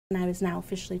And I was now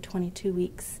officially 22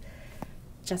 weeks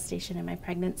gestation in my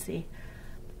pregnancy.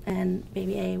 And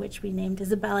baby A, which we named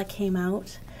Isabella, came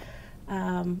out.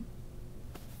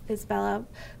 Isabella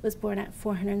was born at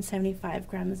 475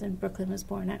 grams and Brooklyn was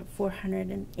born at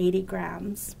 480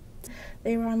 grams.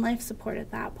 They were on life support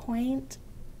at that point.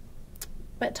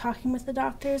 But talking with the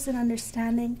doctors and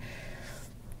understanding,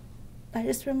 I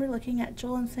just remember looking at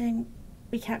Joel and saying,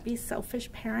 we can't be selfish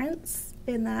parents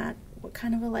in that, what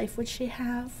kind of a life would she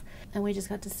have? And we just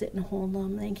got to sit and hold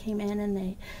them. They came in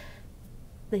and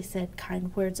they said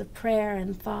kind words of prayer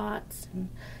and thoughts, and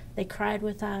they cried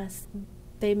with us.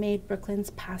 They made Brooklyn's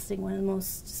passing one of the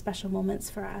most special moments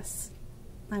for us.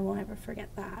 I won't ever forget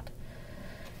that.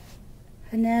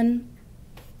 And then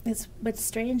what's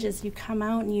strange is you come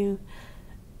out and you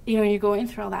know, you're going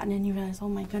through all that, and then you realize, oh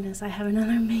my goodness, I have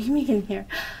another baby in here.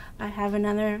 I have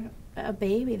a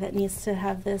baby that needs to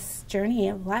have this journey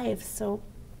of life. So,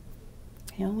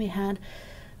 you know, we had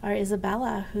our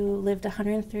Isabella, who lived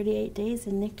 138 days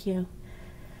in NICU.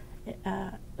 It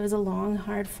was a long,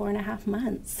 hard 4.5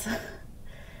 months.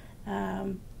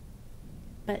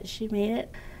 But she made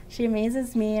it. She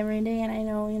amazes me every day, and I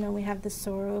know, you know, we have the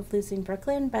sorrow of losing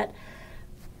Brooklyn, but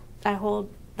I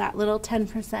hold that little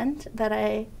 10% that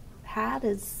I had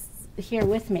is here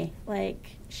with me.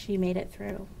 Like, she made it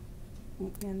through.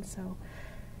 And so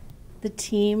the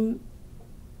team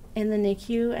in the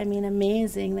NICU, I mean,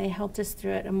 amazing. They helped us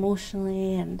through it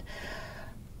emotionally, and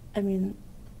I mean,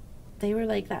 they were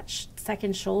like that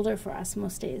second shoulder for us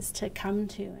most days to come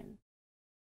to.